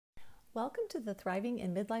Welcome to the Thriving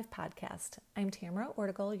in Midlife podcast. I'm Tamara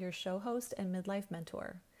Ortigal, your show host and midlife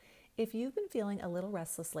mentor. If you've been feeling a little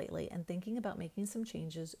restless lately and thinking about making some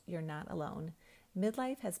changes, you're not alone.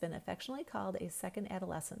 Midlife has been affectionately called a second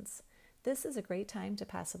adolescence. This is a great time to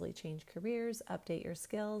possibly change careers, update your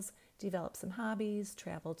skills, develop some hobbies,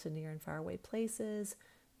 travel to near and faraway places,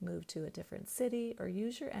 move to a different city, or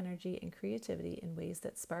use your energy and creativity in ways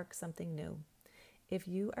that spark something new. If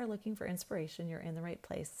you are looking for inspiration, you're in the right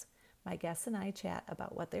place. My guests and I chat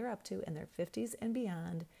about what they're up to in their 50s and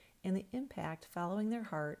beyond and the impact following their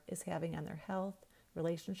heart is having on their health,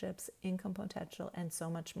 relationships, income potential, and so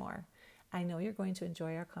much more. I know you're going to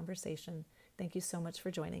enjoy our conversation. Thank you so much for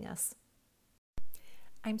joining us.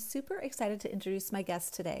 I'm super excited to introduce my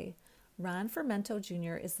guest today. Ron Fermento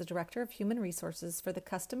Jr. is the Director of Human Resources for the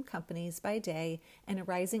Custom Companies by day and a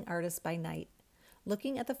rising artist by night.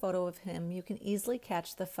 Looking at the photo of him, you can easily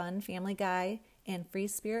catch the fun family guy and free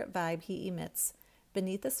spirit vibe he emits.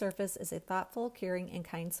 Beneath the surface is a thoughtful, caring, and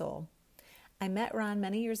kind soul. I met Ron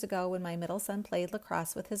many years ago when my middle son played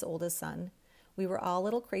lacrosse with his oldest son. We were all a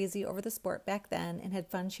little crazy over the sport back then and had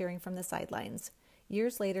fun cheering from the sidelines.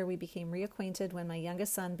 Years later, we became reacquainted when my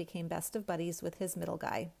youngest son became best of buddies with his middle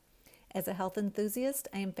guy. As a health enthusiast,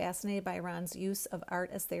 I am fascinated by Ron's use of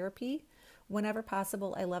art as therapy. Whenever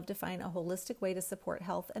possible, I love to find a holistic way to support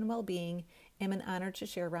health and well-being. I'm an honor to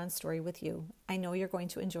share Ron's story with you. I know you're going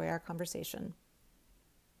to enjoy our conversation.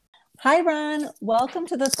 Hi, Ron. Welcome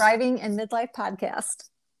to the Thriving in Midlife podcast.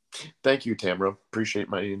 Thank you, Tamara. Appreciate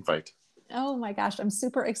my invite. Oh my gosh, I'm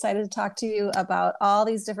super excited to talk to you about all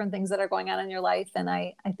these different things that are going on in your life. And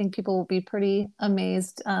I think people will be pretty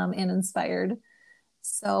amazed and inspired.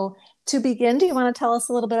 So to begin, do you want to tell us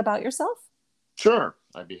a little bit about yourself? Sure,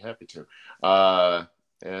 I'd be happy to.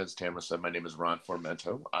 As Tamara said, my name is Ron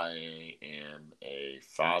Fermento. I am a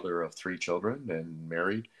father of 3 children and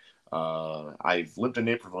married. I've lived in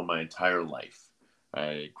Naperville my entire life.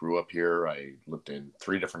 I grew up here. I lived in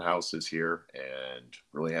 3 different houses here and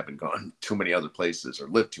really haven't gone too many other places or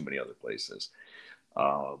lived too many other places.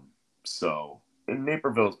 So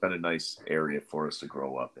Naperville has been a nice area for us to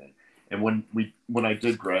grow up in. And when I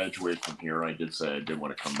did graduate from here, I did say I did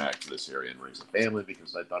want to come back to this area and raise a family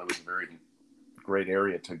because I thought it was a very great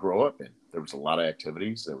area to grow up in. There was a lot of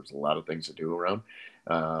activities. There was a lot of things to do around.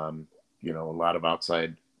 A lot of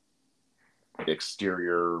outside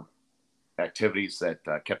exterior activities that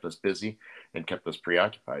kept us busy and kept us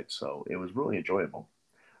preoccupied. So it was really enjoyable.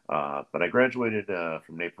 But I graduated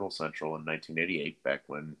from Naperville Central in 1988, back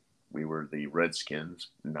when we were the Redskins,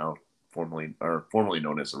 now formerly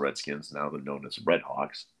known as the Redskins, now they're known as Red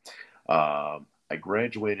Hawks. I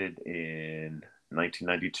graduated in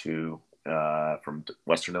 1992 from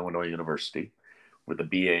Western Illinois University with a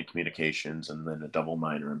BA in communications and then a double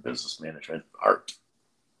minor in business management art.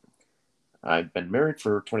 I've been married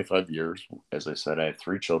for 25 years. As I said, I have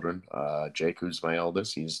 3 children. Jake, who's my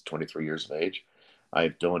eldest, he's 23 years of age. I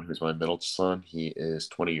have Dylan, who's my middle son. He is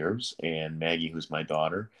 20 years. And Maggie, who's my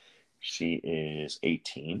daughter, she is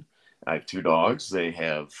 18. I have 2 dogs. They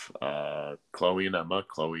have Chloe and Emma.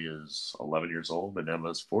 Chloe is 11 years old and Emma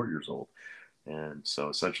is 4 years old. And so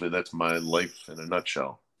essentially that's my life in a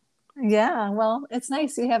nutshell. Yeah, well, it's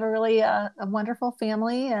nice. You have a really a wonderful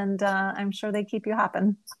family, and I'm sure they keep you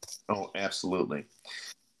hopping. Oh, absolutely.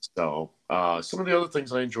 So some of the other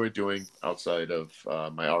things I enjoy doing outside of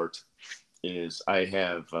my art is I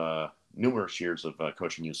have numerous years of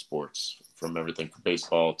coaching youth sports, from everything from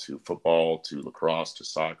baseball to football to lacrosse to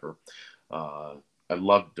soccer. I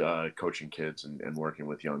loved coaching kids and working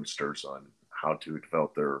with youngsters on how to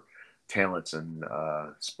develop their talents in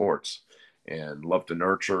sports, and love to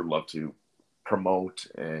nurture, love to promote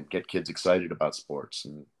and get kids excited about sports.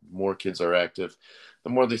 And the more kids are active, the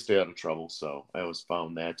more they stay out of trouble. So I always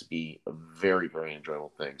found that to be a very, very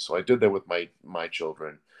enjoyable thing. So I did that with my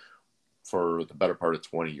children for the better part of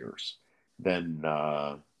 20 years. Then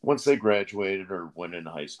once they graduated or went into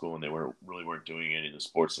high school and they weren't doing any of the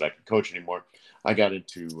sports that I could coach anymore, I got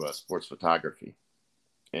into sports photography.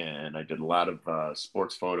 And I did a lot of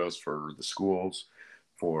sports photos for the schools,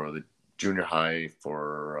 for the junior high,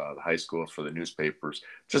 for the high schools, for the newspapers.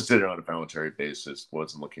 Just did it on a voluntary basis.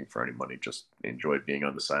 Wasn't looking for any money. Just enjoyed being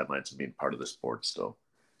on the sidelines and being part of the sport still.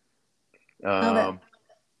 Oh,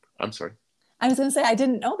 I'm sorry. I was going to say, I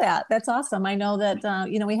didn't know that. That's awesome. I know that,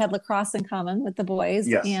 we had lacrosse in common with the boys,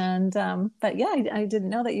 Yes. and, but yeah, I didn't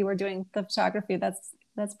know that you were doing the photography.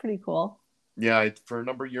 That's pretty cool. Yeah, for a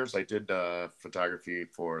number of years, I did photography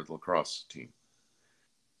for the lacrosse team.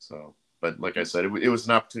 So, but like I said, it was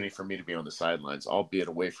an opportunity for me to be on the sidelines, albeit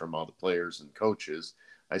away from all the players and coaches.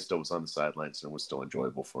 I still was on the sidelines and it was still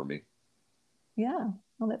enjoyable for me. Yeah.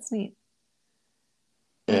 Well, that's neat.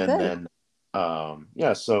 Oh, And good. then,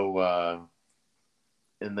 yeah, so,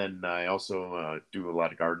 and then I also do a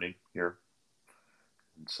lot of gardening here.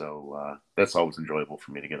 And so that's always enjoyable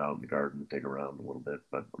for me to get out in the garden and dig around a little bit.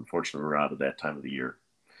 But unfortunately, we're out of that time of the year.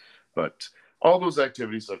 But all those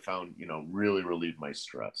activities I found, really relieve my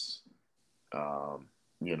stress. Um,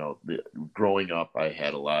 growing up, I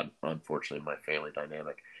had a lot, unfortunately, my family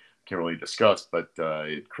dynamic can't really discuss, but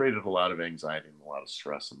it created a lot of anxiety and a lot of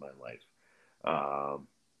stress in my life.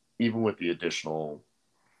 Even with the additional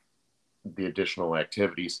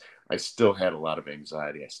activities, I still had a lot of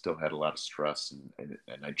anxiety. I still had a lot of stress, and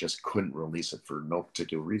I just couldn't release it for no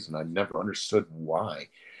particular reason. I never understood why.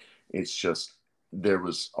 It's just there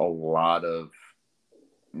was a lot of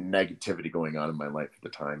negativity going on in my life at the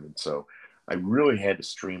time. And so I really had to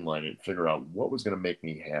streamline it and figure out what was going to make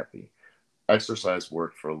me happy. Exercise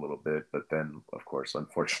worked for a little bit, but then, of course,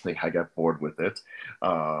 unfortunately, I got bored with it.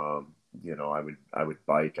 I would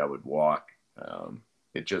bike, I would walk.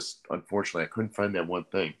 It just, unfortunately, I couldn't find that one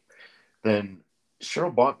thing. Then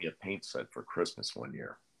Cheryl bought me a paint set for Christmas one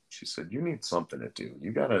year. She said, "You need something to do.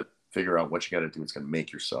 You got to figure out what you got to do. It's going to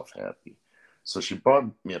make yourself happy." So she bought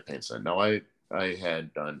me a paint set. Now, I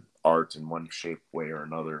had done art in one shape, way, or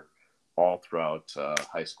another all throughout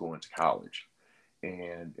high school into college.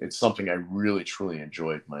 And it's something I really, truly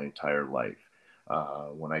enjoyed my entire life.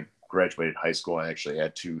 When I graduated high school, I actually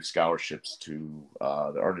had 2 scholarships to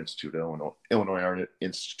the Art Institute, Illinois Art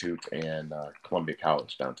Institute, and Columbia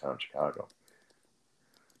College downtown Chicago.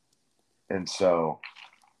 And so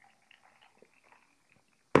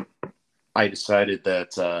I decided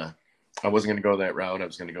that I wasn't going to go that route. I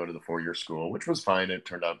was going to go to the 4-year school, which was fine. It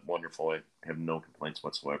turned out wonderful. I have no complaints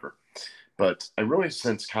whatsoever. But I really,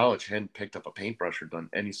 since college, hadn't picked up a paintbrush or done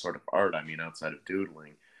any sort of art, outside of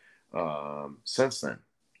doodling, since then.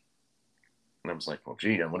 And I was like, well,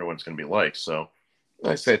 gee, I wonder what it's going to be like. So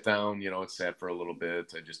I sat down, it sat for a little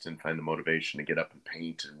bit. I just didn't find the motivation to get up and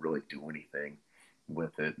paint and really do anything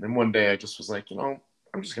with it. And then one day I just was like,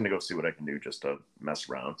 I'm just going to go see what I can do just to mess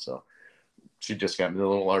around. So she just got me the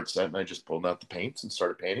little art set, and I just pulled out the paints and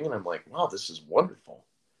started painting. And I'm like, wow, this is wonderful.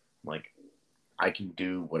 Like, I can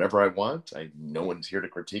do whatever I want. No one's here to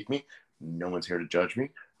critique me. No one's here to judge me.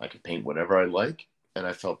 I can paint whatever I like. And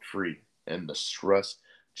I felt free. And the stress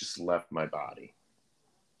just left my body.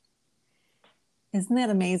 Isn't that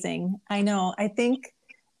amazing? I know. I think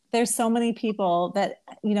there's so many people that,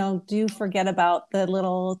 do forget about the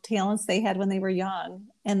little talents they had when they were young.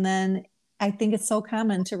 And then I think it's so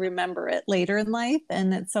common to remember it later in life.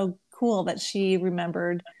 And it's so cool that she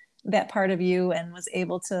remembered that part of you and was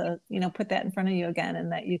able to, put that in front of you again,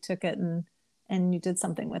 and that you took it and you did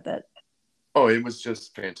something with it. Oh, it was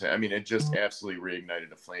just fantastic. It just absolutely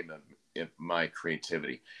reignited a flame of my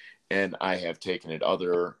creativity. And I've taken it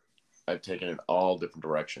all different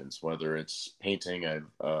directions, whether it's painting.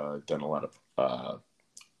 I've done a lot of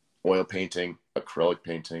oil painting, acrylic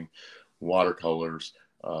painting, watercolors,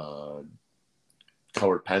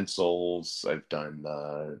 colored pencils. I've done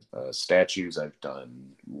statues. I've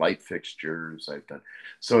done light fixtures.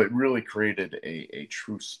 So it really created a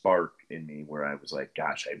true spark in me where I was like,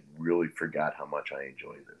 gosh, I really forgot how much I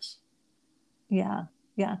enjoy this. Yeah.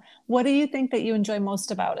 Yeah. What do you think that you enjoy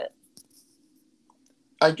most about it?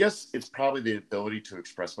 I guess it's probably the ability to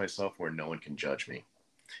express myself where no one can judge me.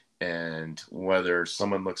 And whether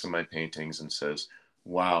someone looks at my paintings and says,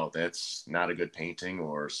 wow, that's not a good painting,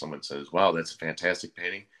 or someone says, wow, that's a fantastic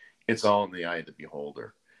painting, it's all in the eye of the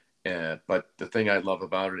beholder. But the thing I love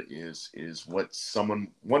about it is what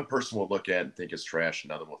one person will look at and think is trash,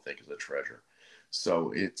 another will think is a treasure.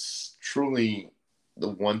 So it's truly the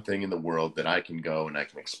one thing in the world that I can go and I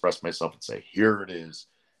can express myself and say, here it is,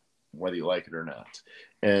 whether you like it or not.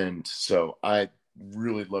 And so I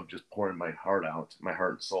really love just pouring my heart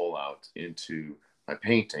and soul out into my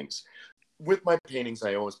paintings. With my paintings,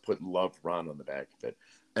 I always put Love Ron on the back of it.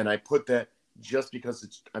 And I put that just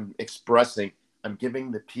because I'm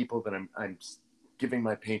giving the people that I'm giving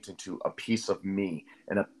my painting to a piece of me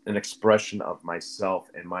and an expression of myself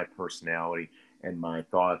and my personality and my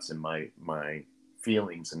thoughts and my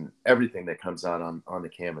feelings and everything that comes out on the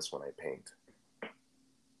canvas when I paint.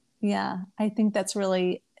 Yeah, I think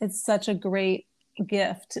it's such a great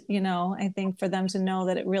gift, I think for them to know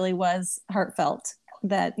that it really was heartfelt,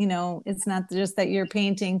 that, it's not just that you're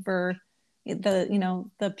painting for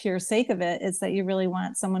the pure sake of it. It's that you really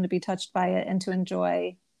want someone to be touched by it and to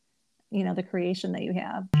enjoy, the creation that you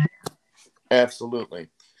have. Absolutely.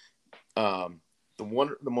 The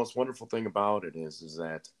most wonderful thing about it is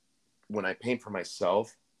that when I paint for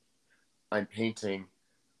myself, I'm painting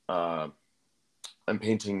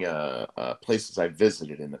places I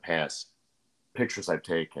visited in the past, pictures I've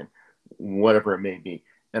taken, whatever it may be.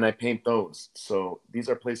 And I paint those. So these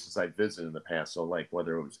are places I visited in the past. So like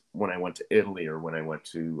whether it was when I went to Italy or when I went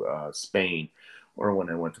to Spain or when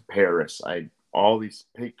I went to Paris, all these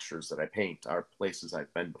pictures that I paint are places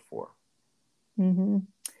I've been before. Mm-hmm.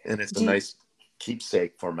 And it's a nice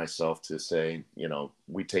keepsake for myself to say,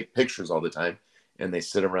 we take pictures all the time and they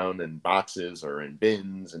sit around in boxes or in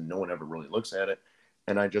bins and no one ever really looks at it.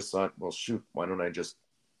 And I just thought, well, shoot, why don't I just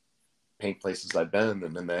paint places I've been,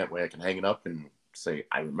 and then that way I can hang it up and say,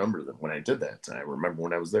 I remember that when I did that. I remember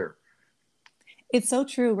when I was there. It's so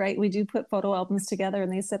true, right? We do put photo albums together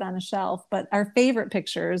and they sit on a shelf, but our favorite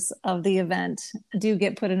pictures of the event do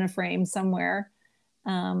get put in a frame somewhere.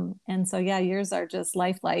 And so, yeah, yours are just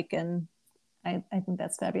lifelike, and I think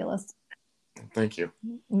that's fabulous. Thank you.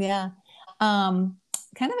 Yeah.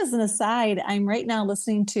 Kind of as an aside, I'm right now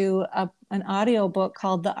listening to an audio book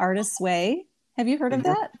called The Artist's Way. Have you heard of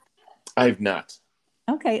that? I've not.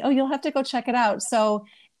 Okay. Oh, you'll have to go check it out. So,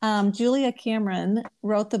 Julia Cameron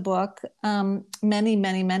wrote the book many,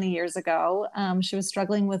 many, many years ago. She was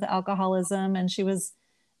struggling with alcoholism, and she was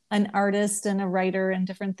an artist and a writer and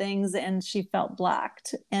different things, and she felt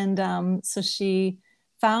blocked. And so she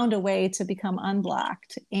found a way to become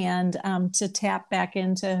unblocked and to tap back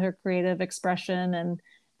into her creative expression.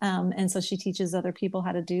 And so she teaches other people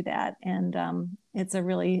how to do that. And it's a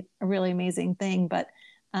really amazing thing. But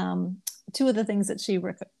two of the things that she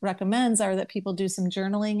recommends are that people do some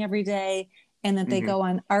journaling every day, and that they go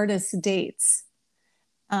on artist dates.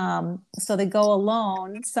 So they go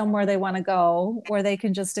alone somewhere they want to go, where they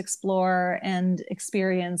can just explore and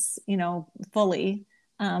experience, fully,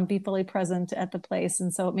 be fully present at the place.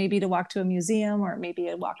 And so it may be to walk to a museum, or it may be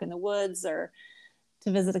a walk in the woods, or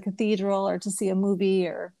to visit a cathedral, or to see a movie,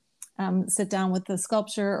 or sit down with a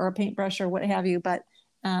sculpture or a paintbrush or what have you. But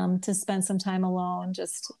to spend some time alone,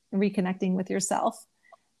 just reconnecting with yourself.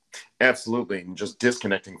 Absolutely. And just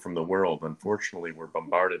disconnecting from the world. Unfortunately, we're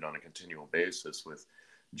bombarded on a continual basis with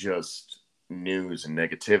just news and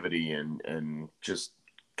negativity and just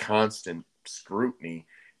constant scrutiny,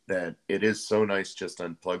 that it is so nice just to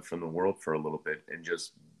unplug from the world for a little bit and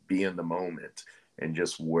just be in the moment, and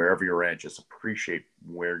just wherever you're at, just appreciate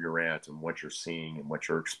where you're at and what you're seeing and what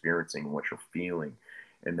you're experiencing and what you're feeling.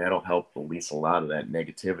 And that'll help release a lot of that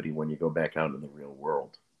negativity when you go back out in the real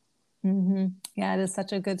world. Mm-hmm. Yeah, it is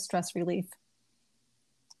such a good stress relief.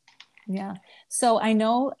 Yeah. So I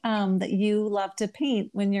know that you love to paint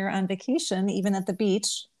when you're on vacation, even at the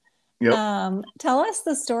beach. Yep. Tell us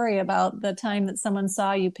the story about the time that someone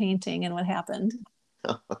saw you painting and what happened.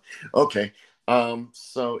 Okay.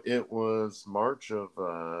 So it was March of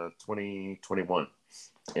 2021,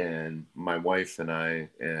 and my wife and I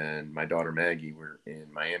and my daughter Maggie were in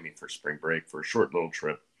Miami for spring break for a short little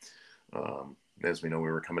trip. As we know, we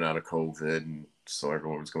were coming out of COVID, and so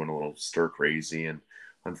everyone was going a little stir crazy. And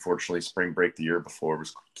unfortunately, spring break the year before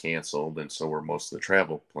was canceled, and so were most of the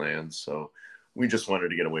travel plans. So we just wanted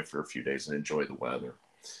to get away for a few days and enjoy the weather.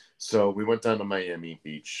 So we went down to Miami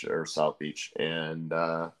Beach, or South Beach, and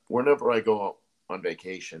whenever I go on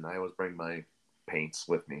vacation, I always bring my paints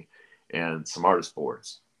with me and some artist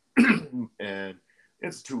boards. And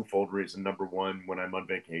it's a twofold reason. Number one, when I'm on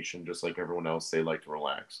vacation, just like everyone else, they like to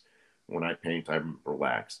relax. When I paint, I'm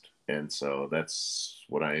relaxed. And so that's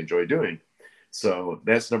what I enjoy doing. So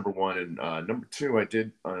that's number one. And number two, I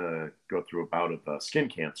did go through a bout of skin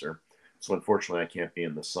cancer. So unfortunately, I can't be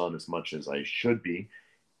in the sun as much as I should be,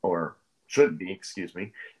 or shouldn't be, excuse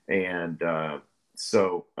me. And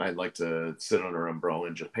so I like to sit under an umbrella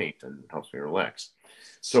and just paint, and it helps me relax.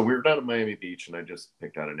 So we were down at Miami Beach, and I just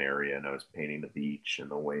picked out an area, and I was painting the beach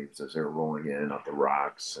and the waves as they were rolling in off the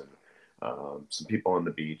rocks, and some people on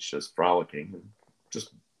the beach just frolicking and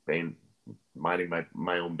just minding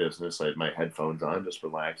my own business. I had my headphones on, just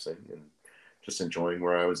relaxing and just enjoying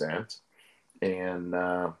where I was at. And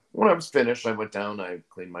when I was finished, I went down, I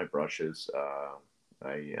cleaned my brushes,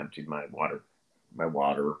 I emptied my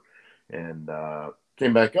water, and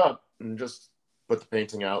came back up and just put the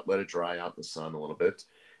painting out, let it dry out in the sun a little bit.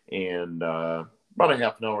 And about a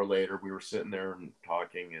half an hour later, we were sitting there and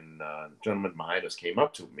talking, and a gentleman behind us came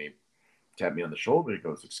up to me, tapped me on the shoulder. He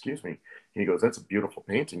goes, "Excuse me." He goes, "That's a beautiful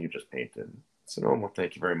painting you just painted." I said, "Oh, well,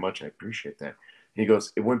 thank you very much. I appreciate that." He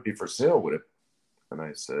goes, "It wouldn't be for sale, would it?" And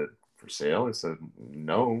I said, "For sale?" I said,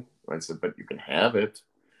 "No." I said, "But you can have it."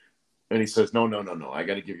 And he says, "No, no, no, no. I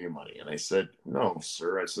got to give you money." And I said, "No,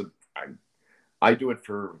 sir." I said, I do it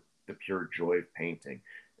for the pure joy of painting.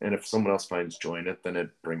 And if someone else finds joy in it, then it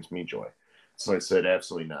brings me joy." So I said,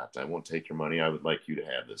 "Absolutely not. I won't take your money. I would like you to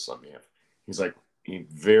have this on behalf." He's like,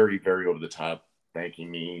 very, very over the top,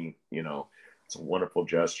 thanking me. It's a wonderful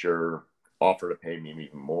gesture. offer to pay me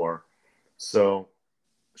even more. So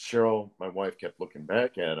Cheryl, my wife, kept looking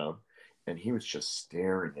back at him, and he was just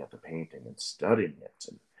staring at the painting and studying it,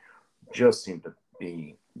 and just seemed to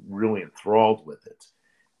be really enthralled with it.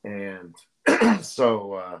 And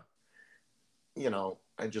so,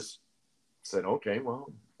 I just said, okay,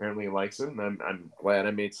 well, apparently he likes it, and I'm glad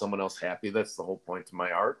I made someone else happy. That's the whole point of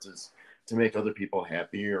my art, is to make other people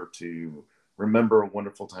happy, or to remember a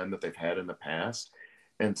wonderful time that they've had in the past.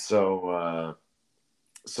 And so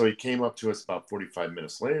he came up to us about 45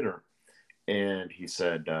 minutes later, and he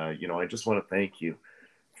said, I just want to thank you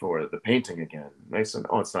for the painting again. And I said,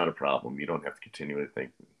 oh, it's not a problem. You don't have to continue to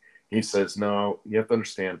thank me. He says, no, you have to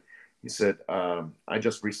understand. He said, I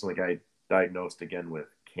just recently got diagnosed again with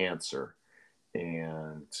cancer,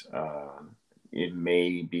 and it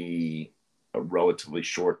may be a relatively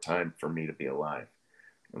short time for me to be alive.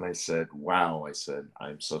 And I said, wow. I said,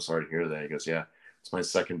 I'm so sorry to hear that. He goes, yeah, it's my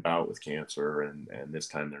second bout with cancer, and this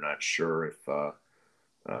time they're not sure if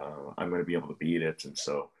I'm going to be able to beat it. And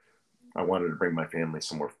so I wanted to bring my family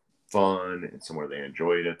somewhere fun and somewhere they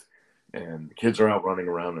enjoyed it. And the kids are out running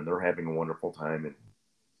around, and they're having a wonderful time. And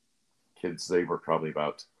kids, they were probably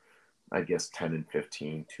about, I guess, 10 and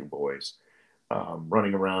 15, two boys,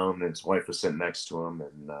 running around. And his wife was sitting next to him.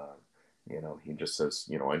 And, he just says,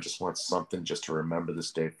 I just want something just to remember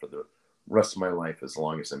this day for the rest of my life, as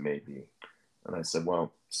long as it may be. And I said,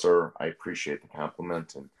 well, sir, I appreciate the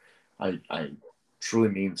compliment. And I truly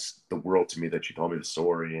means the world to me that you told me the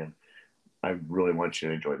story. And I really want you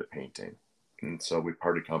to enjoy the painting. And so we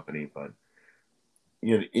parted company, but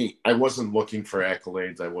I wasn't looking for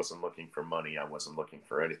accolades. I wasn't looking for money. I wasn't looking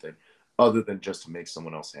for anything other than just to make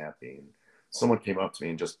someone else happy. And someone came up to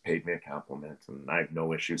me and just paid me a compliment, and I have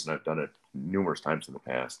no issues. And I've done it numerous times in the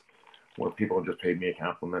past where people have just paid me a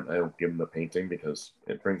compliment. I don't give them the painting because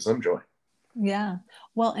it brings them joy. Yeah.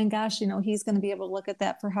 Well, and gosh, he's going to be able to look at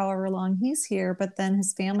that for however long he's here, but then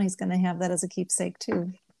his family's going to have that as a keepsake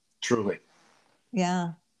too. Truly.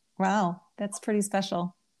 Yeah. Wow. That's pretty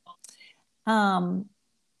special.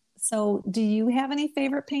 So do you have any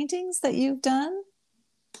favorite paintings that you've done?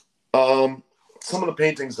 Some of the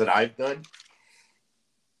paintings that I've done,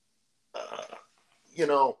 you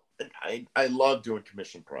know, I love doing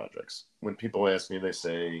commission projects. When people ask me, they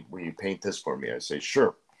say, will you paint this for me? I say,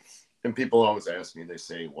 sure. And people always ask me, they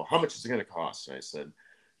say, well, how much is it going to cost? And I said,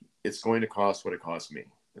 it's going to cost what it costs me.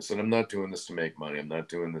 I said, I'm not doing this to make money. I'm not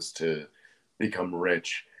doing this to become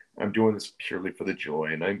rich. I'm doing this purely for the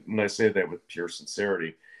joy. And I say that with pure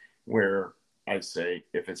sincerity, where I say,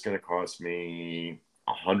 if it's going to cost me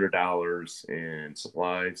 $100 in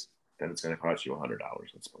supplies, then it's going to cost you $100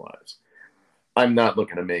 in supplies. I'm not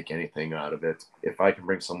looking to make anything out of it. If I can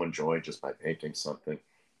bring someone joy just by painting something,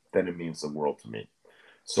 then it means the world to me.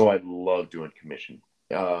 So I love doing commission.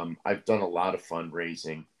 I've done a lot of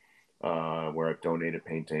fundraising where I've donated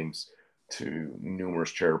paintings to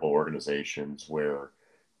numerous charitable organizations where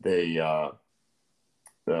they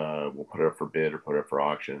will put it up for bid or put it up for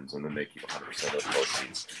auctions, and then they keep 100% of the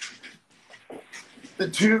proceeds. The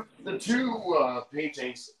two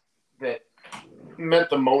paintings that meant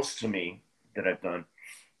the most to me that I've done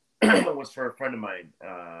was for a friend of mine.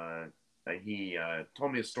 He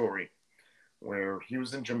told me a story where he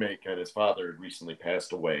was in Jamaica and his father had recently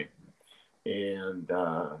passed away. And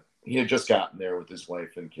he had just gotten there with his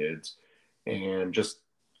wife and kids and just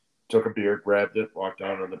took a beer, grabbed it, walked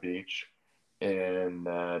out on the beach, and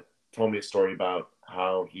told me a story about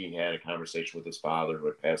how he had a conversation with his father who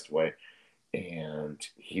had passed away. And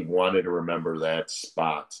he wanted to remember that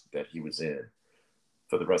spot that he was in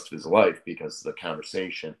for the rest of his life because the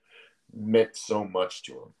conversation meant so much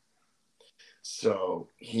to him. So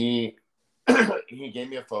he gave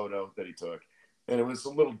me a photo that he took, and it was a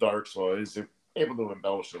little dark, so I was able to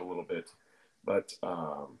embellish it a little bit. But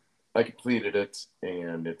I completed it,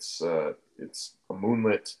 and it's a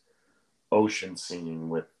moonlit ocean scene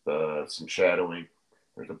with some shadowing.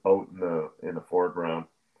 There's a boat in the foreground,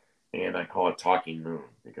 and I call it Talking Moon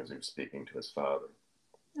because he was speaking to his father.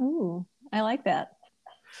 Ooh, I like that.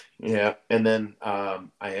 Yeah, and then I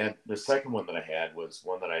had the second one that I had was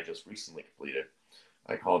one that I just recently completed.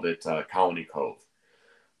 I called it Colony Cove.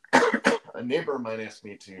 A neighbor of mine asked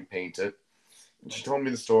me to paint it, and she told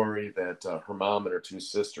me the story that her mom and her two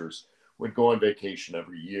sisters would go on vacation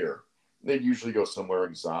every year. They'd usually go somewhere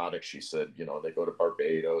exotic. She said, they go to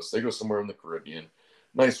Barbados, they go somewhere in the Caribbean,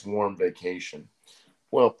 nice warm vacation.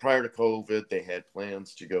 Well, prior to COVID, they had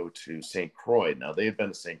plans to go to St. Croix. Now, they had been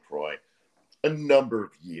to St. Croix a number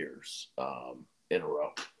of years in a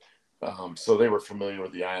row. So they were familiar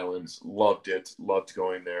with the islands, loved it, loved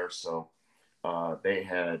going there. So they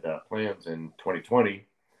had plans in 2020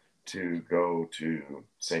 to go to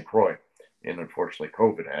St. Croix. And unfortunately,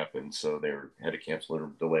 COVID happened, so they had to cancel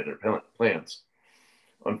or delay their plans.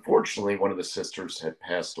 Unfortunately, one of the sisters had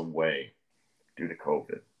passed away due to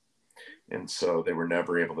COVID. And so they were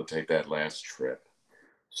never able to take that last trip.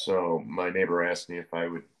 So my neighbor asked me if I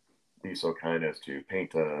would be so kind as to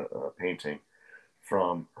paint a painting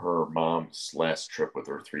from her mom's last trip with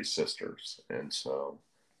her three sisters. And so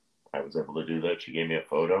I was able to do that. She gave me a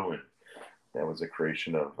photo, and that was a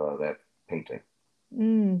creation of that painting.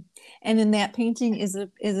 Mm. And in that painting, is it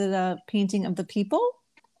a painting of the people,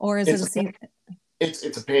 or is it It's a scene?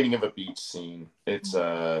 it's a painting of a beach scene. It's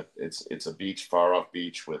a beach, far off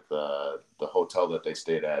beach with the hotel that they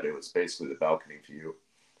stayed at. It was basically the balcony view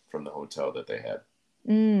from the hotel that they had.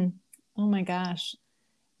 Mm. Oh my gosh.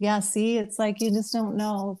 Yeah, see, it's like you just don't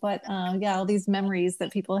know. But yeah, all these memories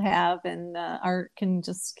that people have, and art can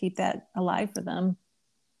just keep that alive for them.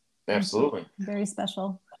 It's Absolutely. very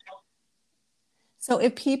special. So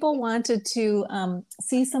if people wanted to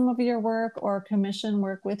see some of your work or commission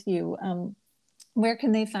work with you, where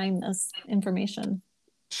can they find this information?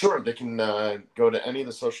 Sure, they can go to any of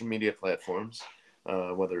the social media platforms,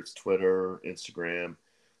 whether it's Twitter, Instagram,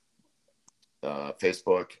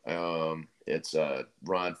 Facebook. It's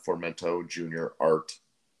Ron Formento Jr. Art.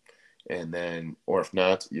 And then, or if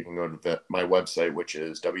not, you can go to my website, which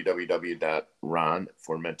is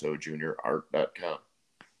www.ronformentojrart.com.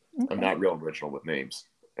 I'm Okay. not real original with names.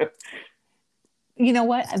 You know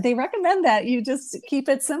what? They recommend that you just keep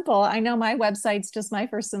it simple. I know my website's just my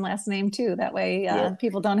first and last name too. That way, Yeah.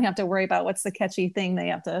 people don't have to worry about what's the catchy thing they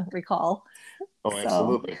have to recall. Oh, So,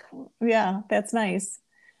 absolutely. yeah, that's nice.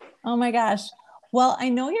 Oh my gosh. Well, I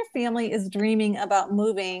know your family is dreaming about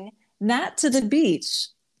moving not to the beach.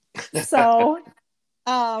 So,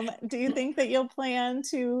 do you think that you'll plan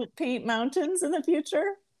to paint mountains in the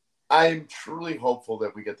future? I'm truly hopeful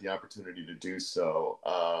that we get the opportunity to do so.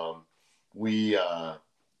 We uh,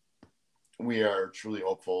 we are truly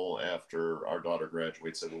hopeful after our daughter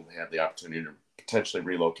graduates that we'll have the opportunity to potentially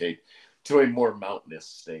relocate to a more mountainous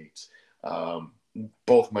state. Um,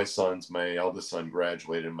 Both my sons, my eldest son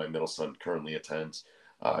graduated, my middle son currently attends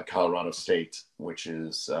Colorado State, which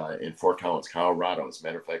is in Fort Collins, Colorado. As a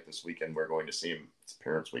matter of fact, this weekend we're going to see him. It's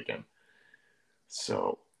parents' weekend.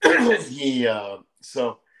 So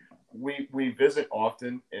we visit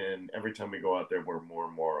often, and every time we go out there, we're more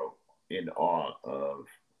and more in awe of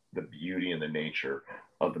the beauty and the nature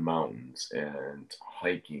of the mountains and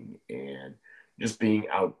hiking and just being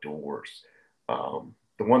outdoors.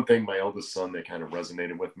 The one thing, my eldest son, that kind of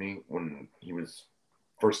resonated with me when he was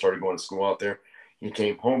first started going to school out there, he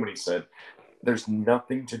came home and he said, "There's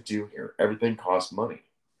nothing to do here. Everything costs money."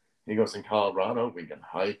 He goes, "In Colorado, we can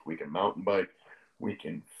hike, we can mountain bike, we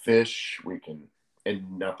can fish,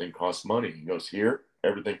 and nothing costs money." He goes, "Here,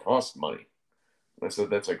 everything costs money." And I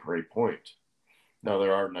said, "That's a great point." Now,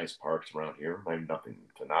 there are nice parks around here. I have nothing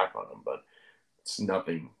to knock on them, but it's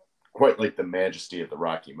nothing quite like the majesty of the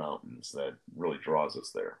Rocky Mountains that really draws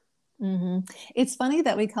us there. Hmm. It's funny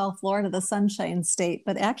that we call Florida the Sunshine State,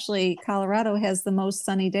 but actually, Colorado has the most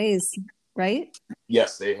sunny days, right?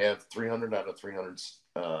 Yes, they have 300 out of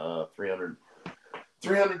 300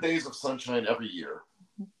 days of sunshine every year.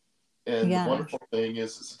 And the Yeah. wonderful thing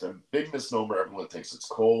is it's a big misnomer. Everyone thinks it's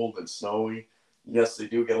cold and snowy. Yes, they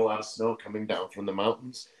do get a lot of snow coming down from the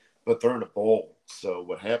mountains, but they're in a bowl. So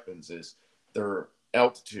what happens is their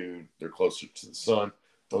altitude, they're closer to the sun.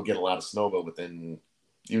 They'll get a lot of snow, but within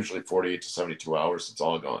usually 48 to 72 hours, it's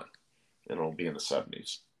all gone. And it'll be in the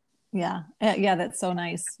 70s. Yeah. Yeah, that's so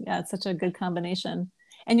nice. Yeah, it's such a good combination.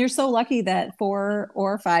 And you're so lucky that four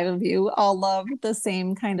or five of you all love the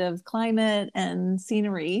same kind of climate and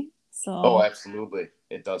scenery. Oh, So absolutely.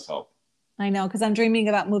 It does help. I know because I'm dreaming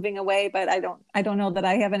about moving away, but I don't know that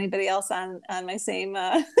I have anybody else on my same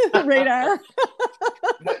radar.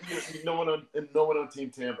 No one on Team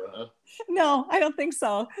Tampa, huh? No, I don't think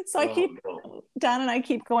so. So Oh, no. Don and I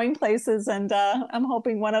keep going places, and I'm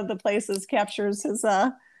hoping one of the places captures his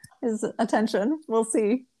attention. We'll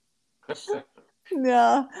see.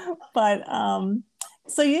 Yeah, but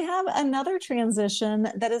so you have another transition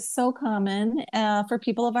that is so common for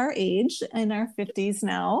people of our age in our 50s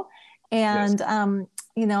now, Yes. and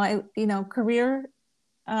career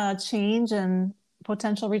change and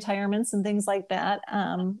potential retirements and things like that.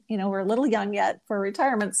 We're a little young yet for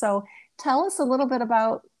retirement, so tell us a little bit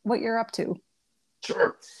about what you're up to.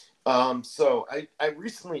 Sure. So I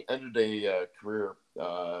recently ended a career.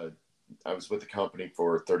 I was with the company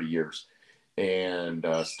for 30 years and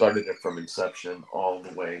started it from inception all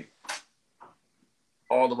the way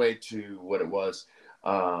to what it was.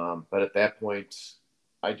 But at that point,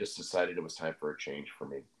 I just decided it was time for a change for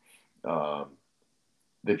me.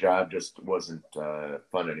 the job just wasn't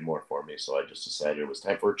fun anymore for me. So I just decided it was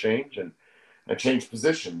time for a change, and I changed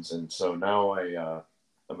positions. And so now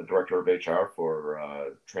I'm a director of HR for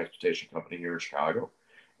a transportation company here in Chicago,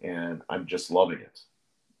 and I'm just loving it.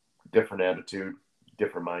 Different attitude,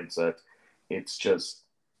 different mindset. It's just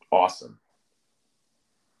awesome.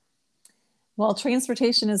 Well,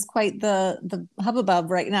 transportation is quite the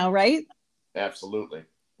hubbub right now, right? Absolutely.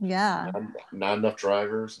 Yeah. Not enough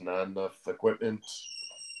drivers, not enough equipment.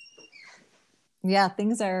 Yeah,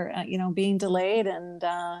 things are, being delayed. And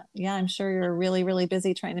yeah, I'm sure you're really, really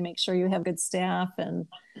busy trying to make sure you have good staff and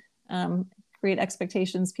um, create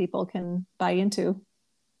expectations people can buy into.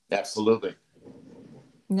 Absolutely.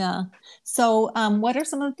 Yeah. So, what are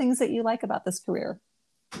some of the things that you like about this career?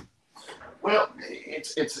 Well,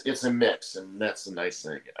 it's a mix, and that's the nice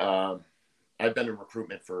thing. I've been in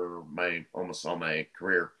recruitment for my almost all my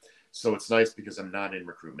career, so it's nice because I'm not in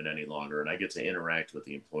recruitment any longer, and I get to interact with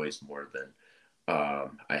the employees more than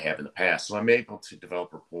I have in the past. So I'm able to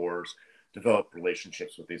develop rapport, develop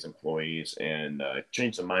relationships with these employees, and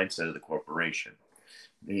change the mindset of the corporation.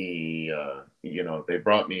 They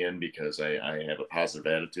brought me in because I have a positive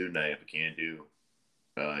attitude and I have a can do,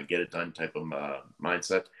 get it done type of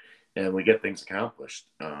mindset, and we get things accomplished.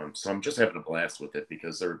 So I'm just having a blast with it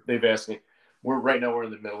because they've asked me. We're in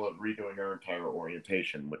the middle of redoing our entire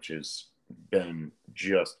orientation, which has been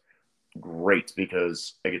just great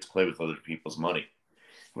because I get to play with other people's money,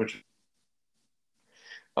 which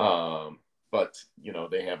um, but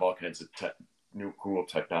they have all kinds of new cool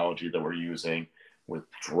technology that we're using with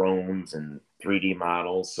drones and 3D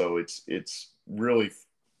models. So it's really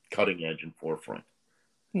cutting edge and forefront,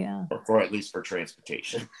 Yeah. or at least for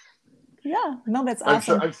transportation. Yeah. No, that's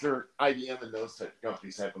awesome. I'm sure IBM and those type of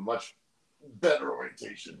companies have a much better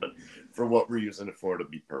orientation, but for what we're using it for, to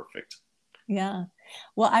be perfect. Yeah.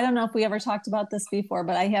 Well, I don't know if we ever talked about this before,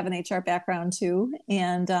 but I have an HR background too.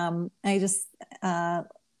 And I just uh,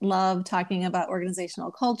 love talking about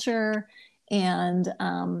organizational culture and,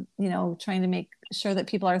 trying to make sure that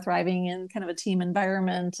people are thriving in kind of a team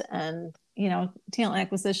environment. And, talent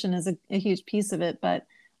acquisition is a huge piece of it, but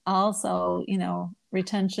also,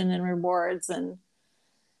 retention and rewards and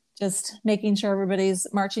just making sure everybody's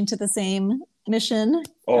marching to the same mission.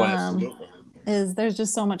 Oh, absolutely. Is there's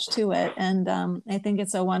just so much to it, and I think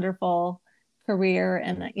it's a wonderful career,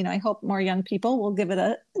 and I hope more young people will give it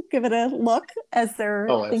a look as they're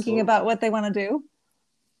Oh, thinking absolutely. about what they want to do.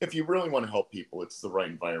 If you really want to help people, it's the right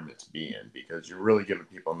environment to be in because you're really giving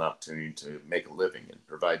people an opportunity to make a living and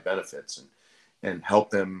provide benefits and help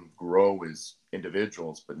them grow as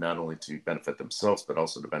individuals, but not only to benefit themselves, but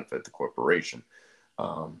also to benefit the corporation.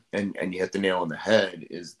 And you hit the nail on the head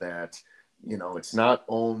is that, it's not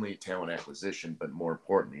only talent acquisition, but more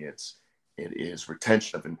importantly, it is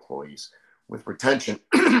retention of employees. With retention,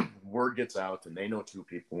 word gets out and they know two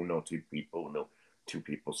people who know two people who know two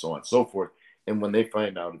people, so on and so forth. And when they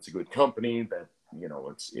find out it's a good company that,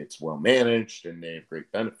 it's well managed and they have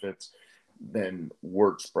great benefits, then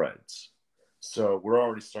word spreads. So we're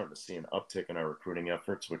already starting to see an uptick in our recruiting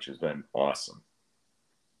efforts, which has been awesome.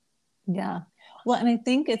 Yeah. Well, and I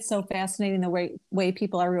think it's so fascinating the way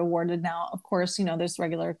people are rewarded now. Of course, there's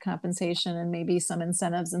regular compensation and maybe some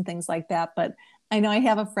incentives and things like that. But I know I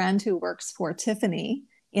have a friend who works for Tiffany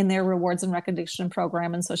in their rewards and recognition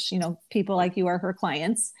program. And so she, people like you are her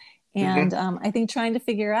clients. Mm-hmm. And I think trying to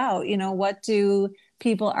figure out, what do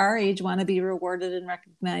people our age want to be rewarded and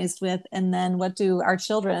recognized with? And then what do our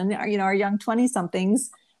children, our young 20 somethings,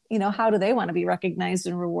 how do they want to be recognized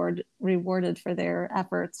and rewarded for their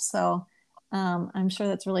efforts? So I'm sure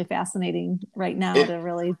that's really fascinating right now It to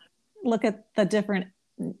really look at the different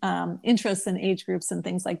interests and age groups and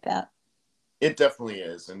things like that. it definitely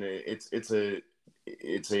is, and it's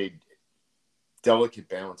a delicate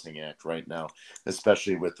balancing act right now,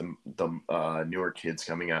 especially with the newer kids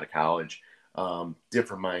coming out of college.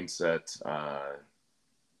 Different mindset.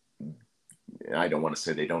 I don't want to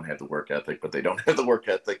say they don't have the work ethic, but they don't have the work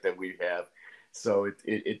ethic that we have. So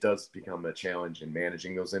it does become a challenge in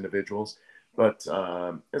managing those individuals. But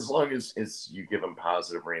as long as you give them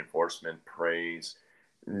positive reinforcement, praise,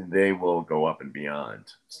 they will go up and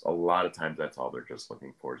beyond. A lot of times that's all they're just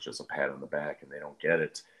looking for is just a pat on the back and they don't get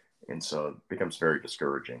it. And so it becomes very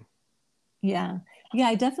discouraging. Yeah. Yeah,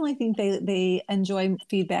 I definitely think they enjoy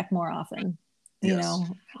feedback more often, Yes.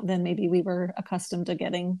 than maybe we were accustomed to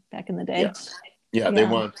getting back in the day. Yes. Yeah, they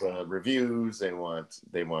Yeah. want reviews. They want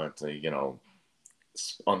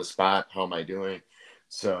on the spot. How am I doing?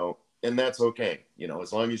 So, and that's okay.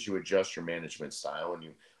 As long as you adjust your management style and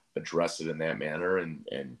you address it in that manner,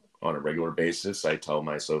 and on a regular basis, I tell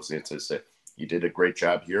my associates, I say, you did a great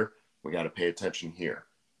job here. We got to pay attention here.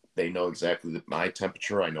 They know exactly my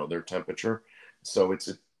temperature. I know their temperature. So it's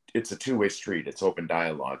a two-way street. It's open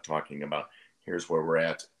dialogue talking about here's where we're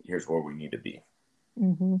at. Here's where we need to be.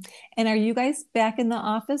 Mm-hmm. And are you guys back in the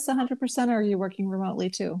office 100%, or are you working remotely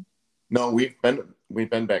too? No, we've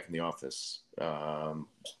been back in the office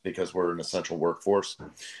because we're an essential workforce.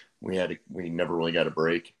 We never really got a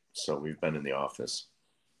break, so we've been in the office.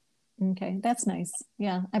 Okay, that's nice.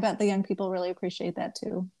 Yeah, I bet the young people really appreciate that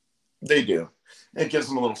too. They do. It gives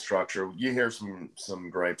them a little structure. You hear some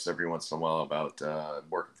gripes every once in a while about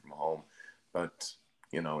working from home, but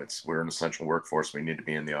we're an essential workforce. We need to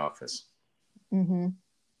be in the office. Mm-hmm.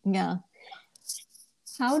 Yeah.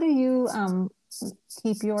 How do you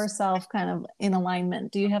keep yourself kind of in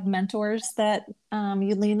alignment? Do you have mentors that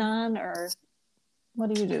you lean on, or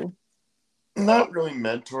what do you do? Not really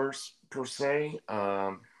mentors per se.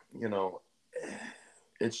 You know,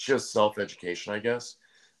 it's just self-education, I guess.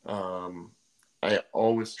 Um, I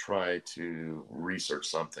always try to research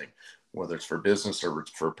something, whether it's for business or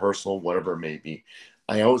it's for personal, whatever it may be.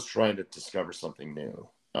 I always try to discover something new.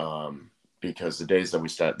 Because the day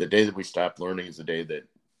that we stop learning is the day that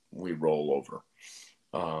we roll over.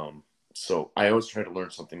 So I always try to learn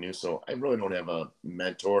something new. So I really don't have a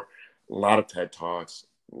mentor. A lot of TED Talks,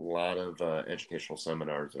 a lot of educational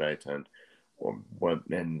seminars that I attend,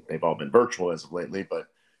 and they've all been virtual as of lately, but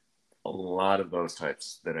a lot of those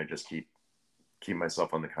types that I just keep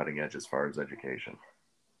myself on the cutting edge as far as education.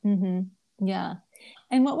 Mm-hmm. Yeah.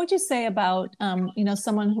 And what would you say about,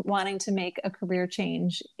 someone wanting to make a career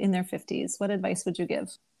change in their 50s? What advice would you give?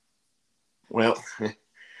 Well,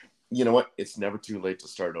 you know what? It's never too late to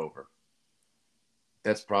start over.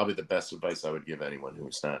 That's probably the best advice I would give anyone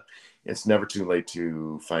who's not. It's never too late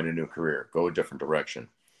to find a new career, go a different direction.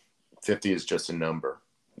 50 is just a number.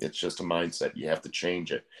 It's just a mindset. You have to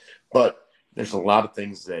change it. But there's a lot of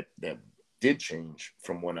things that did change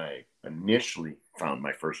from when I initially found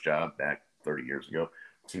my first job back 30 years ago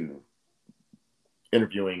to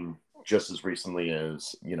interviewing just as recently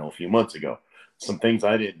as, a few months ago. Some things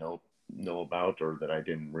I didn't know about or that I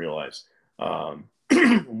didn't realize.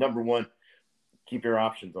 Number one, keep your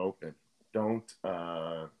options open. Don't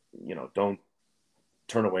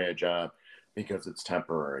turn away a job because it's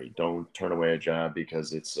temporary. Don't turn away a job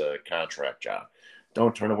because it's a contract job.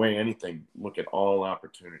 Don't turn away anything. Look at all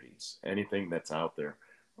opportunities. Anything that's out there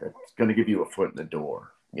that's going to give you a foot in the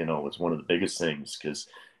door. It's one of the biggest things because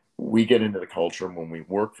we get into the culture when we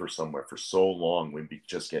work for somewhere for so long, we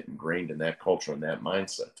just get ingrained in that culture and that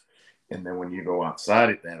mindset. And then when you go outside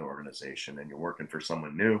of that organization and you're working for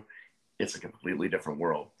someone new, it's a completely different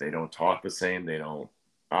world. They don't talk the same. They don't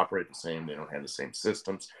operate the same. They don't have the same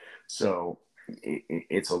systems. So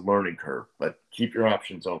it's a learning curve, but keep your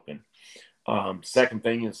options open. Second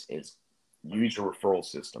thing is use your referral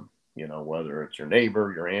system, whether it's your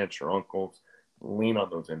neighbor, your aunt, your uncles, lean on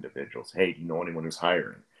those individuals. Hey, do you know anyone who's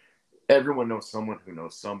hiring? Everyone knows someone who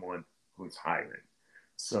knows someone who's hiring.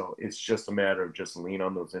 So it's just a matter of just lean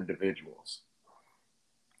on those individuals.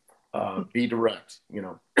 Be direct,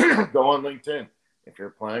 go on LinkedIn. If you're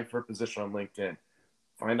applying for a position on LinkedIn,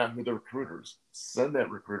 find out who the recruiter is. Send that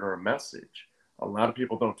recruiter a message. A lot of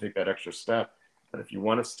people don't take that extra step. But if you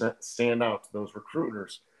want to stand out to those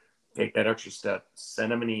recruiters, take that extra step.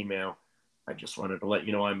 Send them an email. I just wanted to let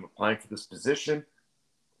you know I'm applying for this position.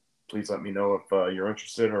 Please let me know if you're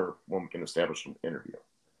interested or when we can establish an interview.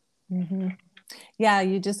 Mm-hmm. Yeah,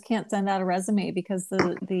 you just can't send out a resume because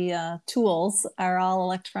the tools are all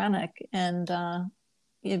electronic, and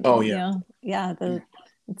it's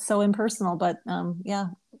so impersonal. But yeah,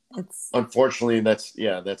 it's unfortunately that's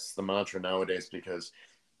the mantra nowadays because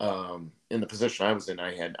in the position I was in,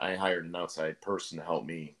 I hired an outside person to help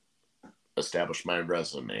me establish my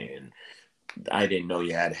resume, and I didn't know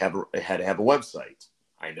you had to have a website.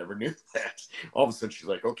 I never knew that. All of a sudden, she's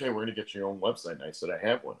like, "Okay, we're going to get your own website." And I said, "I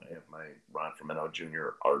have one. I have my Ron Fermento Jr.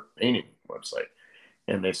 art painting website."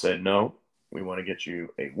 And they said, "No, we want to get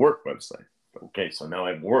you a work website." Okay, so now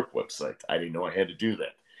I have a work website. I didn't know I had to do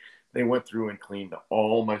that. They went through and cleaned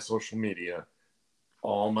all my social media,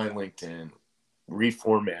 all my LinkedIn,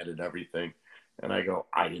 reformatted everything. And I go,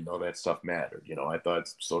 I didn't know that stuff mattered. I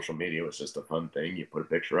thought social media was just a fun thing. You put a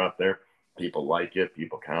picture out there, people like it,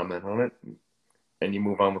 people comment on it, and you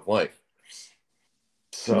move on with life.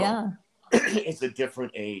 So yeah, it's a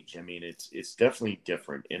different age. I mean, it's definitely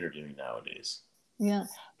different interviewing nowadays. yeah.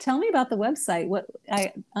 Tell me about the website.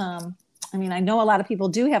 I mean, I know a lot of people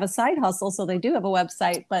do have a side hustle, so they do have a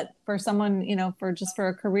website. But for someone, for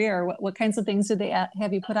a career, what kinds of things do they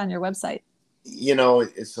have you put on your website?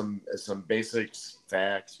 It's some basic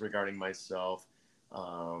facts regarding myself.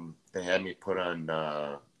 They had me put on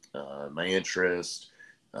my interest,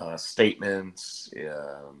 statements.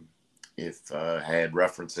 If I had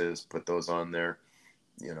references, put those on there.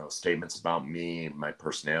 Statements about me, my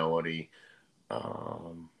personality,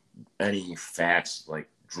 um, any facts, like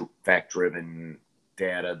fact-driven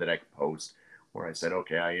data that I could post where I said,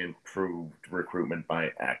 okay, I improved recruitment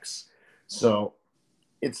by X. So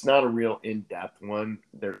it's not a real in-depth one.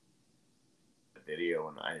 There's a video,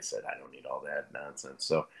 and I said, I don't need all that nonsense.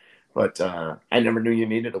 So, but I never knew you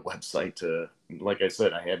needed a website to, like I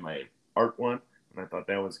said, I had my art one, and I thought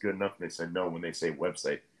that was good enough. And they said, no, when they say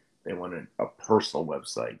website, they wanted a personal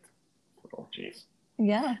website. Oh, geez.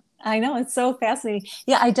 Yeah, I know. It's so fascinating.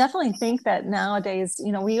 Yeah, I definitely think that nowadays,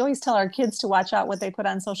 we always tell our kids to watch out what they put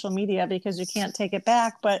on social media because you can't take it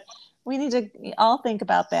back. But we need to all think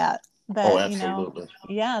about that. Oh, That, absolutely.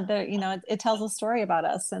 yeah, there, it tells a story about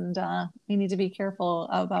us, and we need to be careful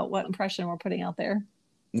about what impression we're putting out there.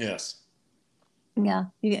 Yes, Yeah,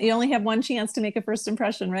 you only have one chance to make a first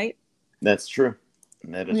impression, right? that's true.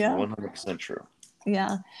 And that is Yeah. 100% true.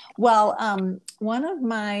 Yeah. Well, one of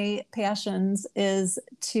my passions is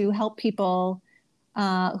to help people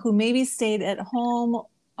who maybe stayed at home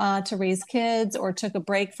to raise kids or took a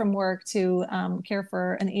break from work to care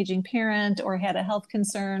for an aging parent or had a health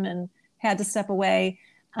concern and had to step away.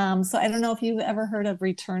 So I don't know if you've ever heard of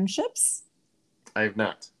returnships. I have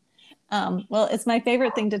not. Well, it's my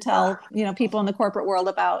favorite thing to tell, people in the corporate world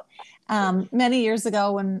about. Many years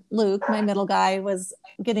ago, when Luke, my middle guy, was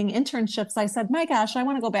getting internships, I said, "My gosh, I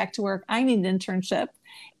want to go back to work. I need an internship."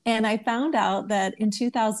 And I found out that in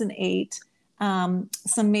 2008,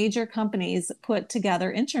 some major companies put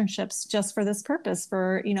together internships just for this purpose,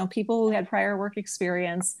 for people who had prior work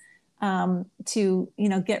experience, to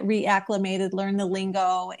get reacclimated, learn the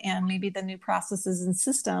lingo and maybe the new processes and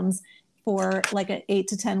systems for like an 8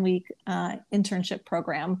 to 10 week internship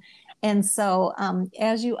program. And so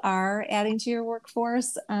as you are adding to your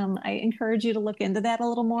workforce, I encourage you to look into that a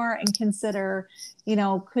little more and consider,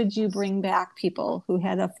 could you bring back people who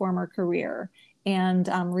had a former career and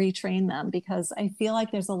retrain them? Because I feel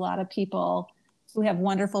like there's a lot of people who have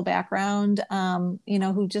wonderful background,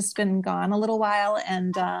 who've just been gone a little while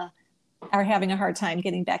and are having a hard time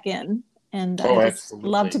getting back in. And I Oh, just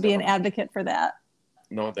love absolutely. to be No, an advocate for that.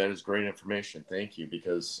 no, that is great information. Thank you.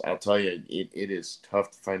 Because I'll tell you, it is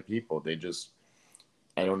tough to find people.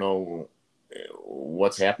 I don't know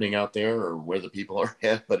what's happening out there or where the people are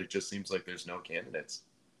at, but it just seems like there's no candidates.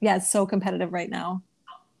 Yeah, it's so competitive right now.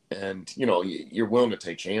 And you're willing to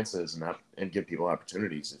take chances and give people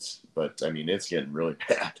opportunities. But I mean, it's getting really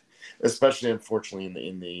bad, especially unfortunately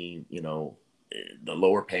in the the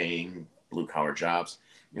lower paying blue collar jobs.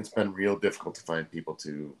 It's been real difficult to find people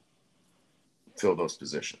to fill those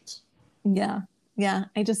positions. Yeah. Yeah.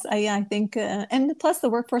 Yeah, I think, and plus the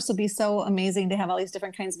workforce will be so amazing to have all these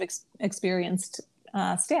different kinds of experienced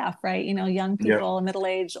staff, right? Young Yeah, people,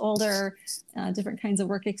 middle-aged, older, different kinds of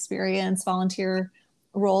work experience, volunteer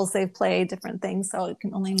roles they've played, different things. So it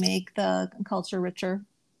can only make the culture richer.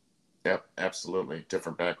 yeah, absolutely.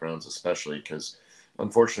 Different backgrounds, especially because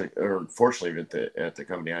unfortunately, at the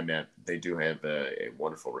company I'm at, they do have a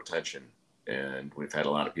wonderful retention, and we've had a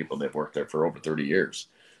lot of people that have worked there for over 30 years.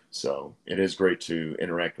 So it is great to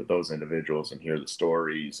interact with those individuals and hear the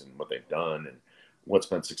stories and what they've done and what's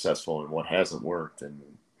been successful and what hasn't worked. And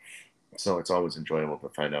so it's always enjoyable to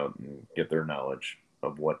find out and get their knowledge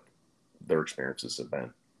of what their experiences have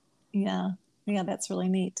been. Yeah. Yeah, that's really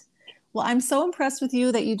neat. Well, I'm so impressed with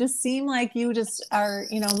you that you just seem like you just are,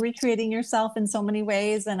 recreating yourself in so many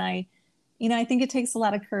ways. And I think it takes a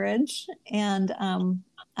lot of courage. And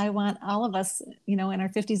I want all of us, in our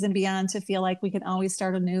 50s and beyond to feel like we can always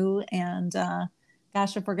start anew. And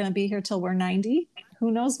gosh, if we're going to be here till we're 90,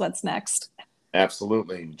 who knows what's next?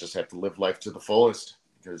 Absolutely. You just have to live life to the fullest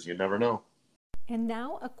because you never know. And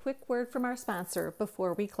now a quick word from our sponsor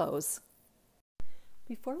before we close.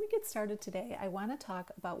 Before we get started today, I want to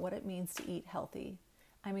talk about what it means to eat healthy.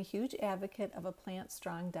 I'm a huge advocate of a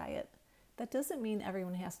plant-strong diet. That doesn't mean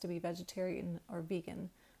everyone has to be vegetarian or vegan,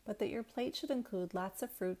 but that your plate should include lots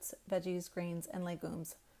of fruits, veggies, grains, and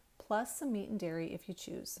legumes, plus some meat and dairy if you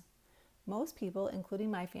choose. Most people,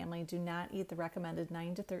 including my family, do not eat the recommended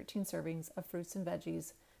 9 to 13 servings of fruits and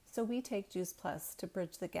veggies, so we take Juice Plus to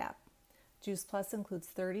bridge the gap. Juice Plus includes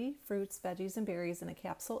 30 fruits, veggies, and berries in a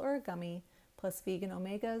capsule or a gummy, plus vegan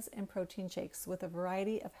omegas and protein shakes with a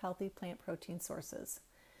variety of healthy plant protein sources.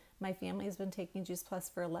 My family has been taking Juice Plus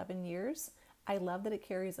for 11 years. I love that it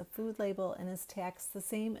carries a food label and is taxed the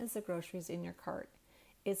same as the groceries in your cart.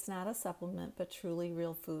 It's not a supplement, but truly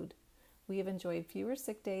real food. We have enjoyed fewer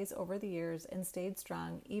sick days over the years and stayed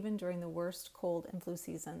strong even during the worst cold and flu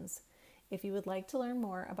seasons. If you would like to learn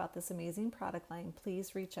more about this amazing product line,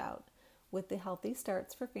 please reach out. With the Healthy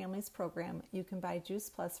Starts for Families program, you can buy Juice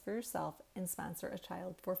Plus for yourself and sponsor a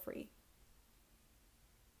child for free.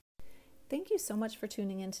 Thank you so much for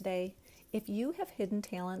tuning in today. If you have hidden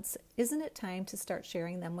talents, isn't it time to start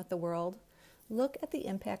sharing them with the world? Look at the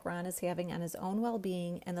impact Ron is having on his own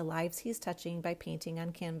well-being and the lives he's touching by painting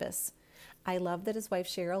on canvas. I love that his wife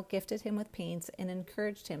Cheryl gifted him with paints and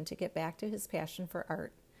encouraged him to get back to his passion for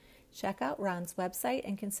art. Check out Ron's website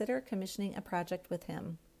and consider commissioning a project with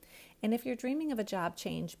him. And if you're dreaming of a job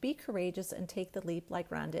change, be courageous and take the leap like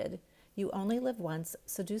Ron did. You only live once,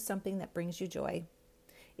 so do something that brings you joy.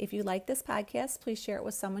 If you like this podcast, please share it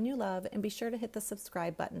with someone you love and be sure to hit the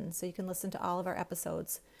subscribe button so you can listen to all of our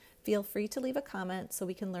episodes. Feel free to leave a comment so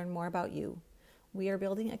we can learn more about you. We are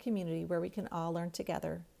building a community where we can all learn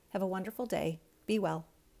together. Have a wonderful day. Be well.